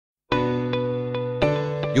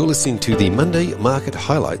You're listening to the Monday Market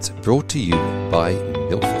Highlights brought to you by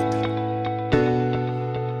Milford.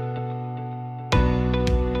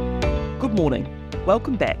 Good morning.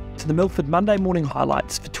 Welcome back to the Milford Monday Morning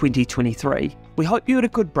Highlights for 2023. We hope you had a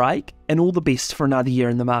good break and all the best for another year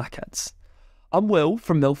in the markets. I'm Will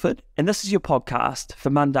from Milford, and this is your podcast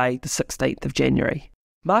for Monday, the 16th of January.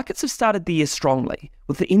 Markets have started the year strongly,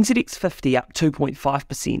 with the NZX 50 up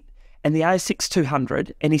 2.5% and the ASX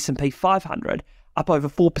 200 and S&P 500 up over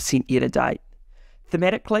 4% year to date.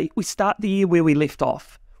 Thematically, we start the year where we left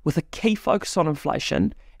off, with a key focus on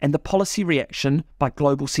inflation and the policy reaction by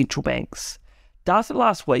global central banks. Data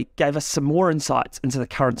last week gave us some more insights into the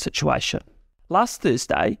current situation. Last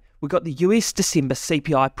Thursday, we got the US December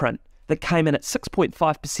CPI print that came in at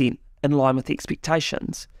 6.5% in line with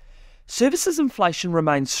expectations. Services inflation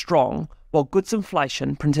remains strong, while goods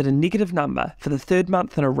inflation printed a negative number for the third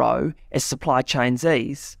month in a row as supply chains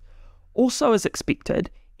ease. Also as expected,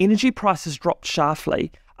 energy prices dropped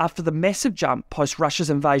sharply after the massive jump post Russia's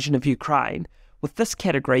invasion of Ukraine, with this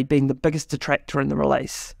category being the biggest detractor in the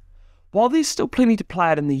release. While there's still plenty to play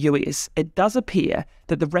out in the US, it does appear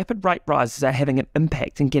that the rapid rate rises are having an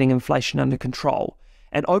impact in getting inflation under control,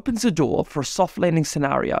 and opens the door for a soft landing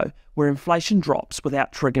scenario where inflation drops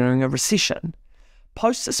without triggering a recession.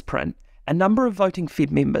 Post this print, a number of voting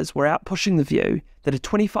Fed members were out pushing the view that a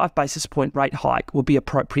 25 basis point rate hike would be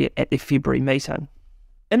appropriate at their February meeting.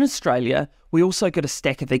 In Australia, we also got a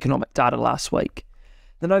stack of economic data last week.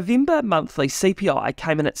 The November monthly CPI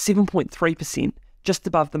came in at 7.3%, just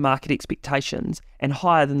above the market expectations and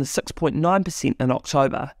higher than the 6.9% in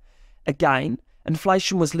October. Again,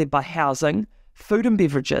 inflation was led by housing, food and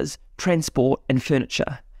beverages, transport and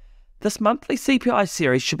furniture. This monthly CPI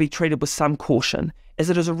series should be treated with some caution, as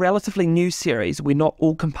it is a relatively new series where not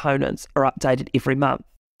all components are updated every month.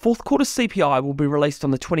 Fourth quarter CPI will be released on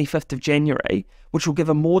the 25th of January, which will give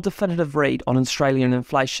a more definitive read on Australian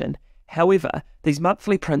inflation. However, these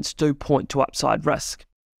monthly prints do point to upside risk.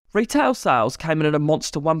 Retail sales came in at a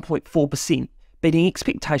monster 1.4%, beating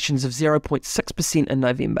expectations of 0.6% in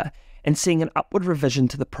November and seeing an upward revision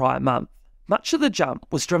to the prior month. Much of the jump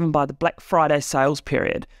was driven by the Black Friday sales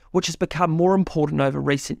period, which has become more important over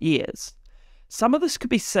recent years. Some of this could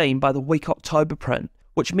be seen by the weak October print,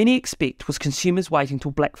 which many expect was consumers waiting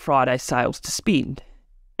till Black Friday sales to spend.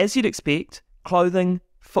 As you'd expect, clothing,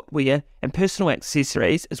 footwear and personal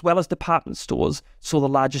accessories, as well as department stores, saw the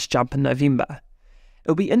largest jump in November.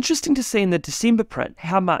 It'll be interesting to see in the December print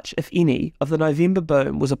how much, if any, of the November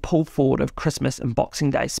boom was a pull forward of Christmas and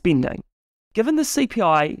Boxing Day spending. Given the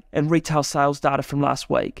CPI and retail sales data from last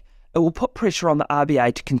week, it will put pressure on the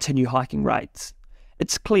RBA to continue hiking rates.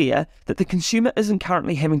 It's clear that the consumer isn't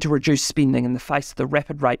currently having to reduce spending in the face of the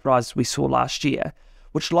rapid rate rises we saw last year,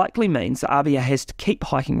 which likely means the RBA has to keep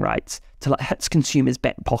hiking rates till it hits consumers'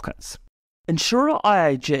 back pockets. Insurer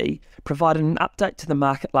IAG provided an update to the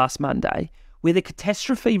market last Monday, where the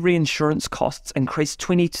catastrophe reinsurance costs increased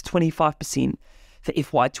 20 to 25% for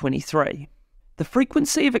FY23. The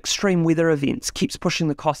frequency of extreme weather events keeps pushing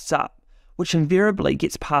the costs up, which invariably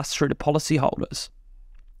gets passed through to policyholders.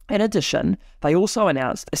 In addition, they also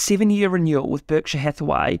announced a 7-year renewal with Berkshire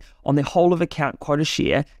Hathaway on their whole-of-account quota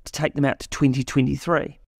share to take them out to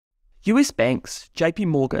 2023. US banks, JP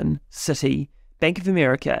Morgan, Citi, Bank of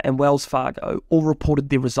America and Wells Fargo all reported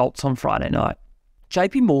their results on Friday night.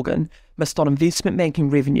 JP Morgan missed on investment banking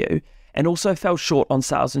revenue and also fell short on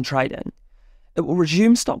sales and trading. It will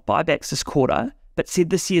resume stock buybacks this quarter, but said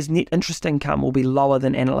this year's net interest income will be lower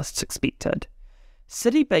than analysts expected.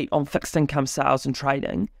 Citi beat on fixed income sales and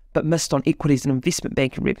trading, but missed on equities and investment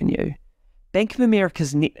banking revenue. Bank of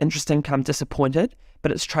America's net interest income disappointed,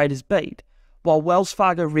 but its traders beat, while Wells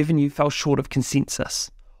Fargo revenue fell short of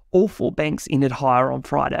consensus. All four banks ended higher on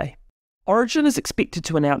Friday. Origin is expected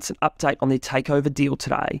to announce an update on their takeover deal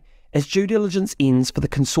today, as due diligence ends for the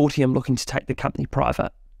consortium looking to take the company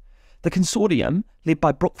private. The consortium, led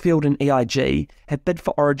by Brookfield and EIG, have bid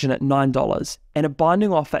for Origin at $9, and a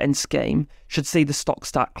binding offer and scheme should see the stock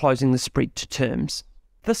start closing the spread to terms.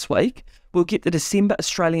 This week, we'll get the December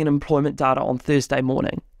Australian employment data on Thursday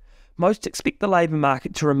morning. Most expect the labour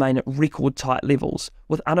market to remain at record tight levels,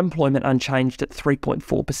 with unemployment unchanged at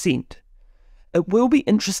 3.4%. It will be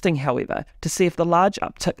interesting, however, to see if the large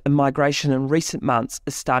uptick in migration in recent months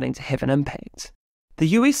is starting to have an impact. The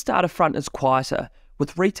US data front is quieter,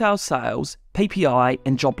 with retail sales, PPI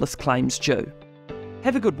and jobless claims due.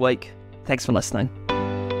 Have a good week. Thanks for listening.